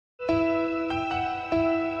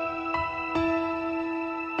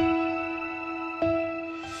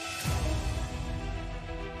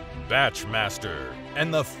BatchMaster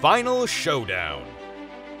and the final showdown.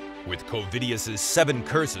 With COVIDIUS' 7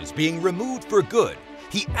 curses being removed for good,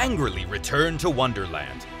 he angrily returned to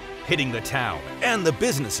Wonderland, hitting the town and the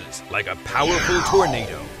businesses like a powerful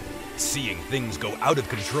tornado. Seeing things go out of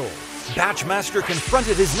control, BatchMaster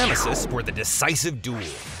confronted his nemesis for the decisive duel.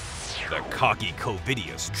 The cocky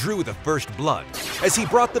COVIDIUS drew the first blood as he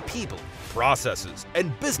brought the people, processes,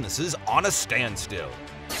 and businesses on a standstill.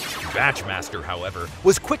 BatchMaster, however,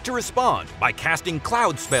 was quick to respond by casting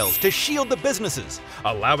cloud spells to shield the businesses,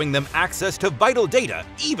 allowing them access to vital data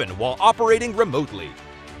even while operating remotely.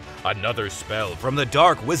 Another spell from the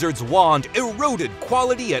Dark Wizard's wand eroded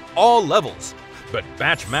quality at all levels, but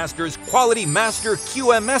BatchMaster's Quality Master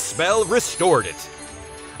QMS spell restored it.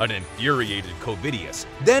 An infuriated COVIDIUS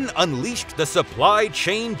then unleashed the Supply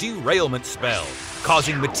Chain Derailment spell,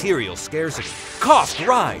 causing material scarcity, cost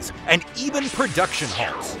rise, and even production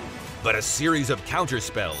halts. But a series of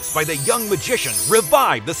counterspells by the young magician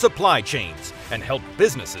revived the supply chains and helped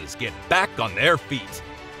businesses get back on their feet.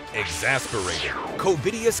 Exasperated,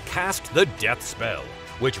 COVIDIUS cast the Death spell,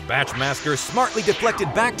 which BatchMaster smartly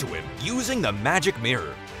deflected back to him using the magic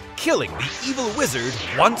mirror, killing the evil wizard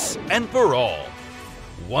once and for all.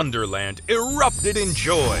 Wonderland erupted in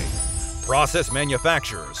joy. Process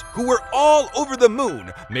manufacturers, who were all over the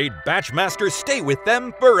moon, made BatchMaster stay with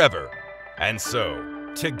them forever. And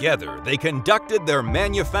so, together they conducted their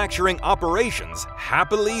manufacturing operations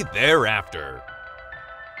happily thereafter.